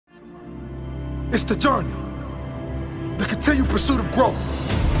It's the journey, the continued pursuit of growth,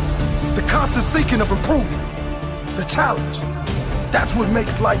 the constant seeking of improvement, the challenge. That's what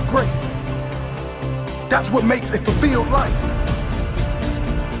makes life great. That's what makes a fulfilled life.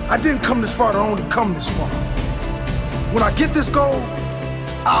 I didn't come this far to only come this far. When I get this goal,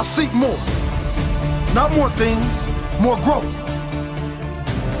 I'll seek more. Not more things, more growth.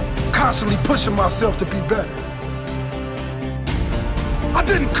 Constantly pushing myself to be better. I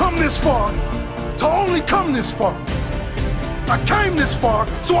didn't come this far to only come this far. I came this far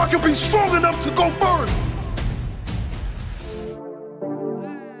so I could be strong enough to go further.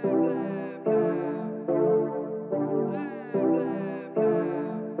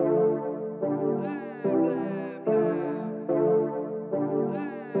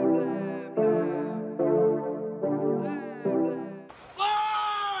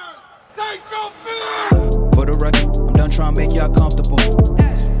 For the record, I'm done trying to make y'all comfortable.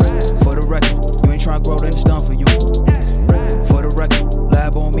 For the record, you ain't trying to grow, then it's done for you. For the record,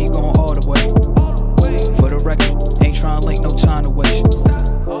 lab on me going all the way. For the record, ain't trying to link, no time to waste.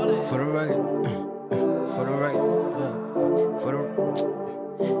 For the record, for the record, yeah. For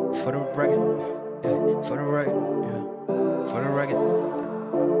the record, yeah. For the record, yeah. For the record,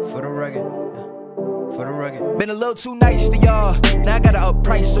 for the record, yeah. For the record. Been a little too nice to y'all. Now I gotta up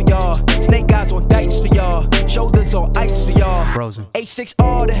price for y'all. Snake eyes on dice for y'all. Shoulders on ice for y'all. Frozen. H6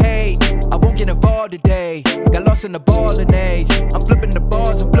 all the hate. I won't get involved today. Got lost in the ballin' age. I'm flipping the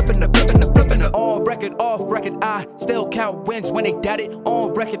bars. I'm flipping the. On record, off record. I still count wins when they doubt it.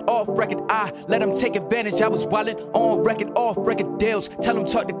 On record, off record. I let them take advantage. I was wildin'. On record, off record deals. Tell them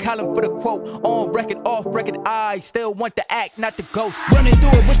talk to Colin for the quote. On record, off record. I still want the act, not the ghost. Running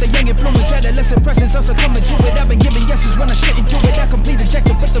through it with the young influence. Adolescent presence. I'm succumbing to it. I've been giving yeses when I shouldn't do it. I complete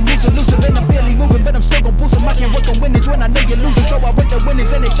ejected, but the moves elusive. And I'm barely moving, but I'm still gon' boost them. I can't work on winnings when I know you're losing. So I went to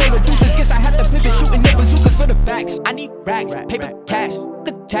winnings and they throw with deuces. Guess I had to pivot, shooting the bazookas for the facts. I need racks, paper, cash,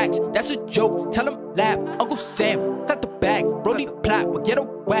 good tax. That's a joke. Tell them laugh. Uncle Sam, cut the bag. Brody plot, but get a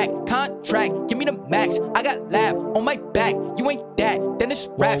whack. Contract, give me the max. I got lab on my back. You ain't that, then it's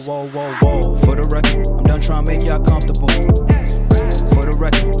raps. Whoa, whoa, whoa, whoa. For the record, I'm done trying to make y'all comfortable. For the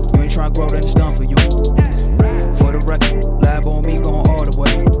record, you ain't trying to grow, then it's done for you. For the record, lab on me going all the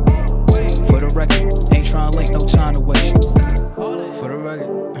way. For the record, ain't trying to link, no time to waste. For the record,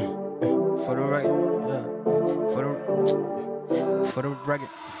 for the record, yeah. For the record.